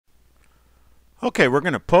Okay, we're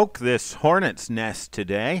going to poke this hornet's nest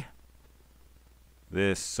today.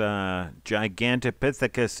 This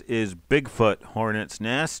Gigantopithecus is Bigfoot hornet's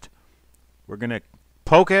nest. We're going to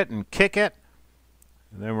poke it and kick it,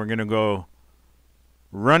 and then we're going to go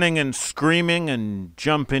running and screaming and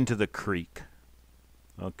jump into the creek.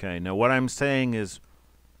 Okay, now what I'm saying is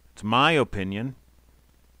it's my opinion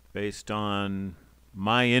based on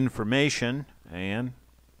my information and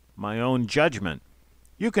my own judgment.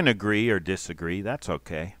 You can agree or disagree, that's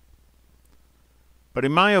okay. But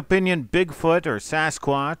in my opinion, Bigfoot or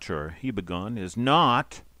Sasquatch or Hibagon is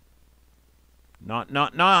not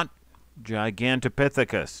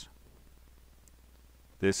Gigantopithecus.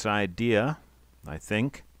 This idea, I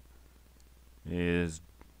think, is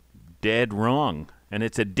dead wrong. And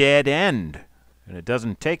it's a dead end. And it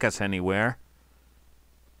doesn't take us anywhere.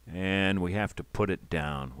 And we have to put it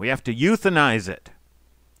down. We have to euthanize it.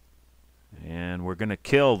 And we're going to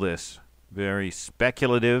kill this very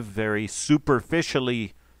speculative, very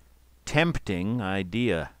superficially tempting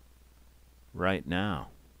idea right now.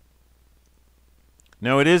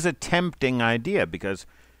 Now, it is a tempting idea because,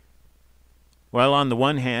 well, on the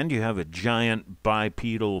one hand, you have a giant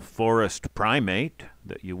bipedal forest primate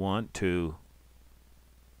that you want to,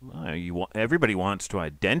 everybody wants to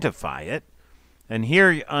identify it. And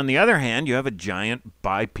here, on the other hand, you have a giant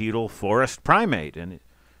bipedal forest primate, and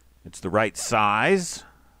it's the right size,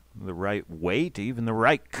 the right weight, even the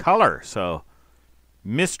right color. So,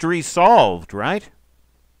 mystery solved, right?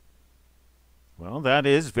 Well, that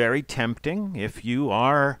is very tempting if you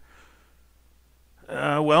are,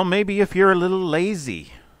 well, maybe if you're a little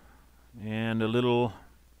lazy and a little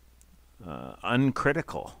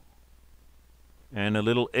uncritical and a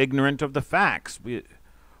little ignorant of the facts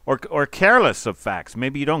or careless of facts.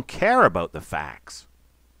 Maybe you don't care about the facts.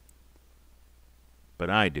 But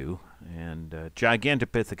I do, and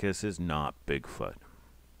Gigantopithecus is not Bigfoot.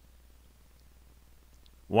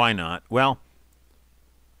 Why not? Well,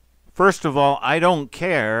 first of all, I don't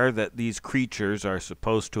care that these creatures are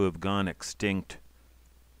supposed to have gone extinct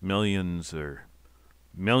millions or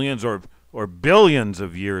billions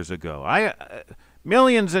of years ago.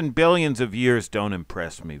 Millions and billions of years don't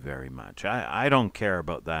impress me very much. I don't care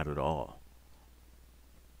about that at all.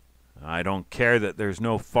 I don't care that there's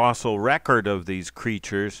no fossil record of these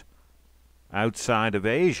creatures outside of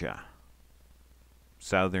Asia,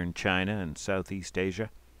 southern China and Southeast Asia.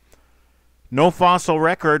 No fossil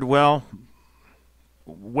record. Well,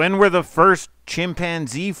 when were the first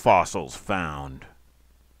chimpanzee fossils found?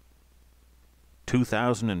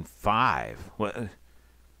 2005. Well,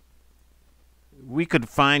 we could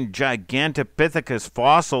find Gigantopithecus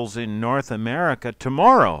fossils in North America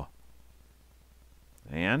tomorrow.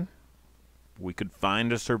 And we could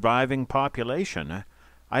find a surviving population.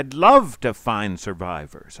 I'd love to find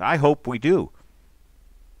survivors. I hope we do.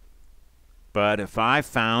 But if I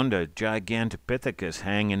found a Gigantopithecus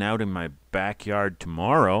hanging out in my backyard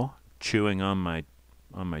tomorrow, chewing on my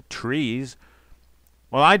trees,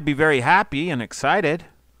 well, I'd be very happy and excited.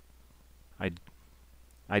 I'd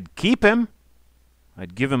keep him.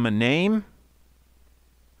 I'd give him a name.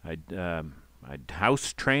 I'd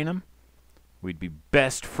house train him. We'd be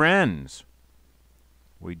best friends.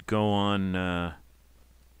 We'd go on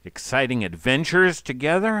exciting adventures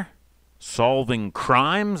together, solving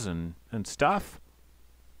crimes and stuff.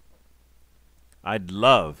 I'd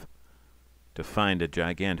love to find a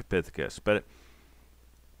Gigantopithecus, but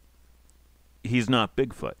he's not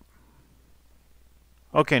Bigfoot.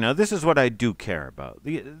 Okay, now this is what I do care about.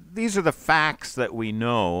 These are the facts that we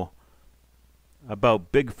know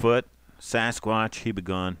about Bigfoot, Sasquatch,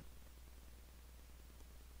 Hibagon,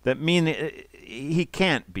 that mean he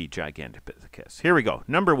can't be Gigantopithecus. Here we go.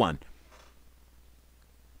 Number one.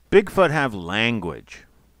 Bigfoot have language.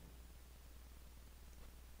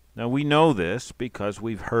 Now we know this because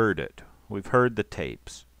we've heard it. We've heard the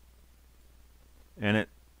tapes. And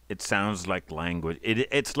it sounds like language.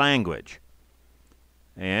 It's language.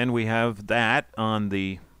 And we have that on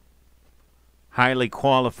the highly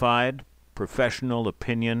qualified professional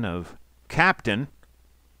opinion of Captain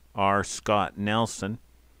R. Scott Nelson,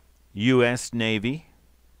 U.S. Navy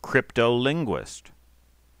cryptolinguist,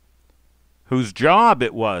 whose job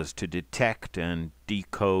it was to detect and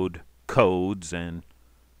decode codes and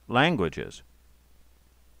languages.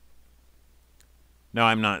 Now,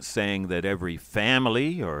 I'm not saying that every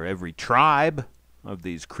family or every tribe of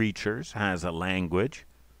these creatures has a language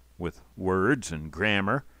with words and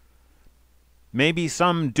grammar. Maybe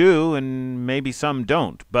some do and maybe some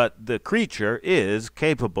don't, but the creature is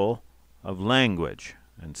capable of language,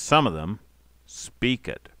 and some of them speak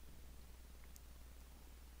it.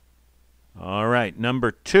 All right,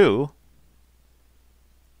 number two.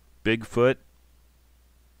 Bigfoot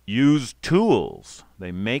use tools.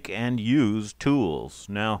 They make and use tools.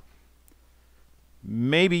 Now,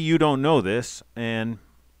 maybe you don't know this, and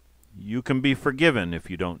you can be forgiven if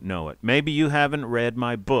you don't know it. Maybe you haven't read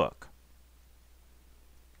my book.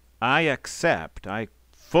 I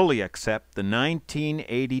fully accept the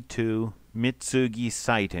 1982 Mitsugi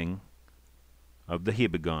sighting of the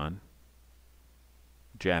Hibagon,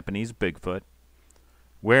 Japanese Bigfoot,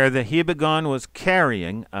 where the Hibagon was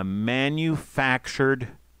carrying a manufactured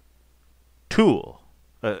tool,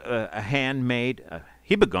 a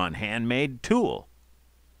Hibagon handmade tool.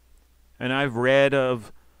 And I've read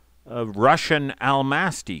of a Russian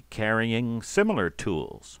Almasty carrying similar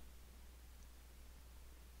tools.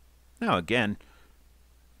 Now again,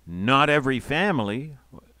 not every family,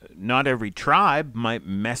 not every tribe might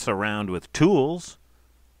mess around with tools,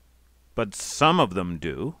 but some of them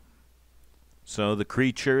do. So the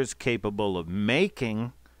creature is capable of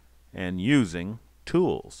making and using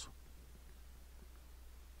tools.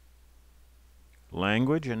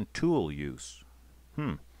 Language and tool use.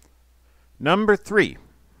 Number 3.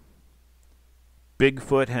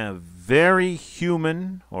 Bigfoot have very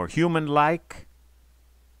human or human-like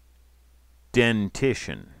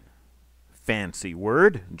dentition. Fancy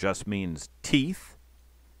word, just means teeth.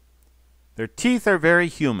 Their teeth are very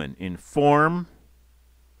human in form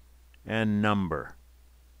and number,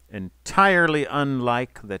 entirely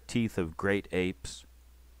unlike the teeth of great apes,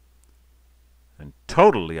 and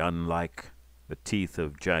totally unlike the teeth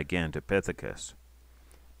of Gigantopithecus.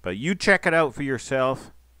 But you check it out for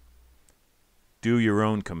yourself. Do your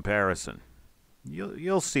own comparison.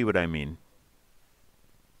 You'll see what I mean.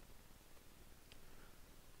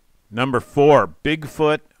 Number 4,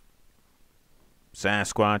 Bigfoot,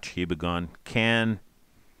 Sasquatch, Hibagon can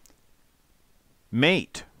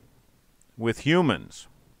mate with humans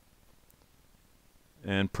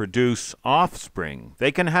and produce offspring.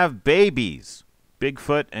 They can have babies.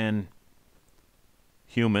 Bigfoot and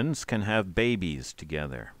humans can have babies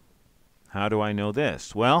together. How do I know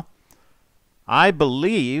this? Well, I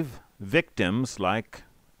believe victims like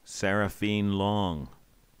Seraphine Long.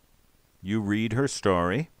 You read her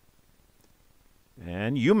story,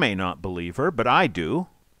 and you may not believe her, but I do.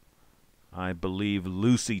 I believe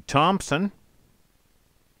Lucy Thompson.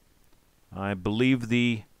 I believe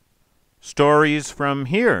the stories from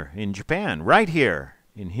here in Japan, right here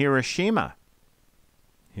in Hiroshima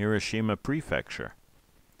Prefecture.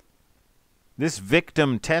 This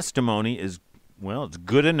victim testimony is, well, it's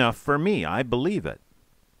good enough for me. I believe it.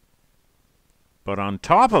 But on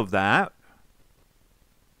top of that,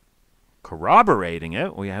 corroborating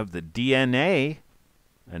it, we have the DNA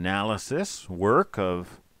analysis work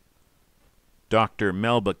of Dr.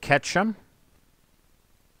 Melba Ketchum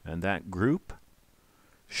and that group,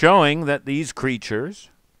 showing that these creatures,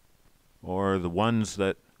 or the ones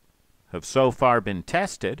that have so far been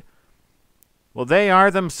tested, well, they are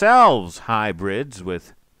themselves hybrids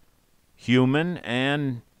with human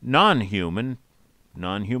and non-human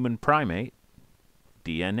primate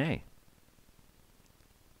DNA.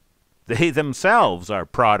 They themselves are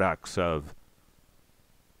products of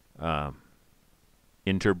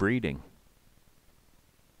interbreeding.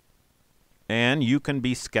 And you can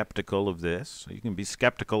be skeptical of this. You can be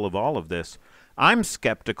skeptical of all of this. I'm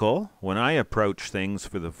skeptical when I approach things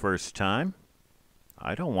for the first time.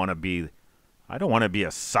 I don't want to be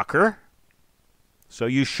a sucker. So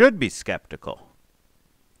you should be skeptical.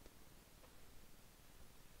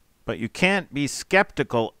 But you can't be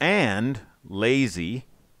skeptical and lazy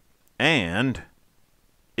and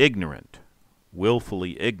ignorant,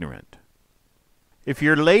 willfully ignorant. If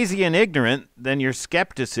you're lazy and ignorant, then your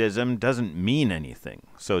skepticism doesn't mean anything.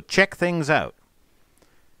 So check things out.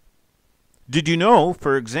 Did you know,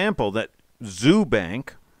 for example, that Zoobank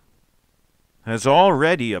has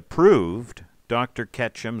already approved Dr.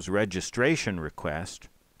 Ketchum's registration request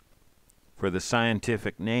for the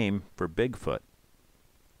scientific name for Bigfoot?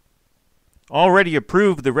 Already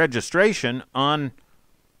approved the registration on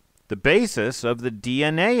the basis of the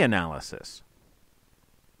DNA analysis.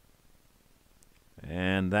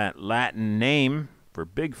 And that Latin name for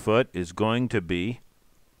Bigfoot is going to be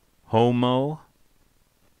Homo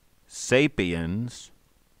sapiens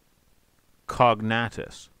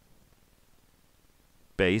cognatus,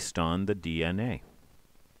 based on the DNA.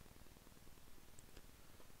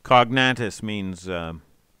 Cognatus means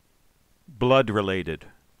blood-related.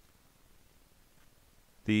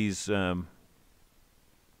 These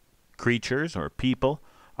creatures or people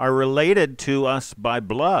are related to us by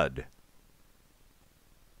blood.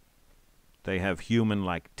 They have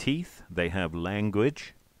human-like teeth. They have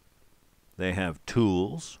language. They have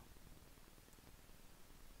tools.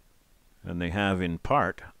 And they have, in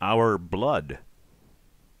part, our blood.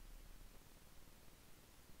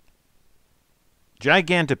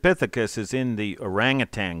 Gigantopithecus is in the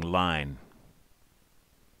orangutan line.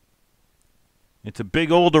 It's a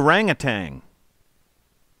big old orangutan.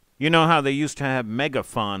 You know how they used to have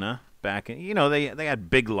megafauna back in, you know, they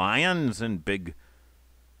had big lions and big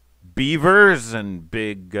beavers and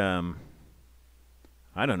big,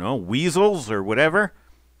 I don't know, weasels or whatever.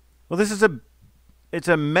 Well, it's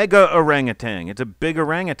a mega orangutan. It's a big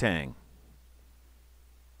orangutan.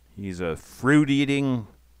 He's a fruit-eating,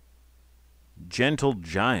 gentle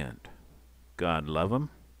giant. God love him.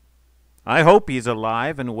 I hope he's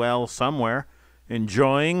alive and well somewhere,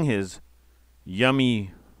 enjoying his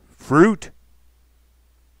yummy fruit.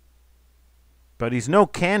 But he's no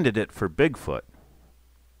candidate for Bigfoot.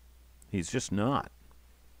 He's just not.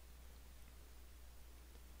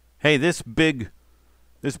 Hey, this big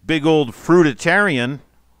old fruitarian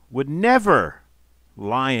would never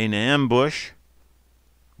lie in ambush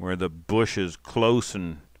where the bush is close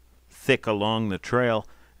and thick along the trail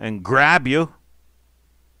and grab you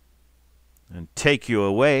and take you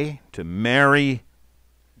away to marry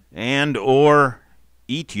and or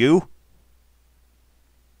eat you.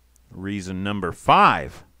 Reason number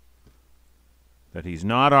 5, that he's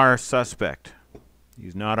not our suspect.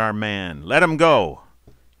 He's not our man. Let him go.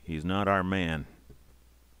 He's not our man.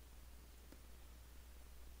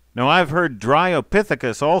 Now, I've heard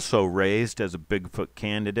Dryopithecus also raised as a Bigfoot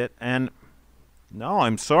candidate, and no,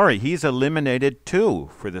 I'm sorry, he's eliminated too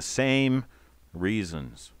for the same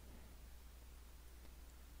reasons.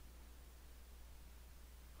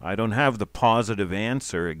 I don't have the positive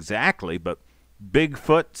answer exactly, but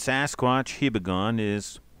Bigfoot, Sasquatch, Hibagon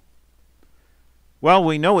is, well,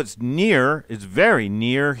 we know it's very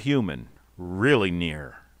near human, really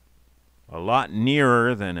near. A lot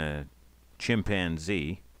nearer than a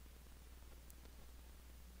chimpanzee.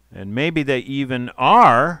 And maybe they even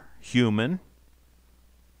are human.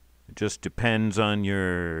 It just depends on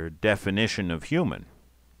your definition of human.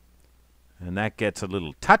 And that gets a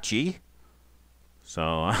little touchy, so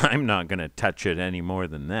I'm not going to touch it any more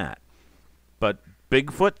than that. But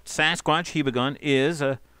Bigfoot, Sasquatch, Hibagon is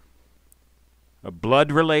a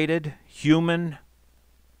blood-related, human,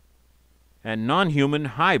 and non-human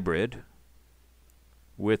hybrid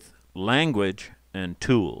with language and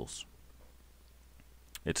tools.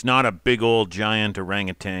 It's not a big old giant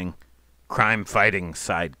orangutan crime-fighting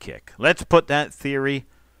sidekick. Let's put that theory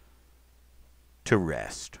to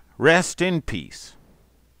rest. Rest in peace.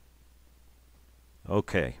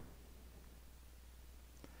 Okay.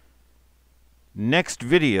 Next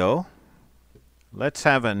video, let's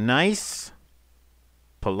have a nice,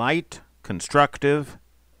 polite, constructive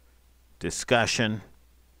discussion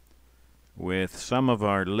with some of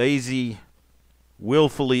our lazy,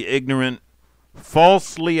 willfully ignorant,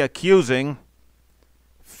 falsely accusing,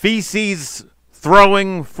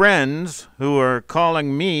 feces-throwing friends who are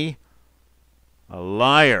calling me a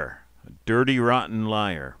liar, a dirty, rotten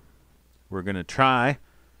liar. We're going to try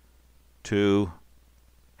to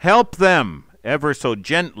help them ever so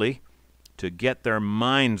gently to get their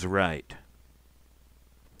minds right.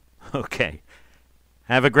 Okay.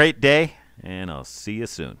 Have a great day, and I'll see you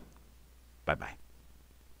soon. Bye-bye.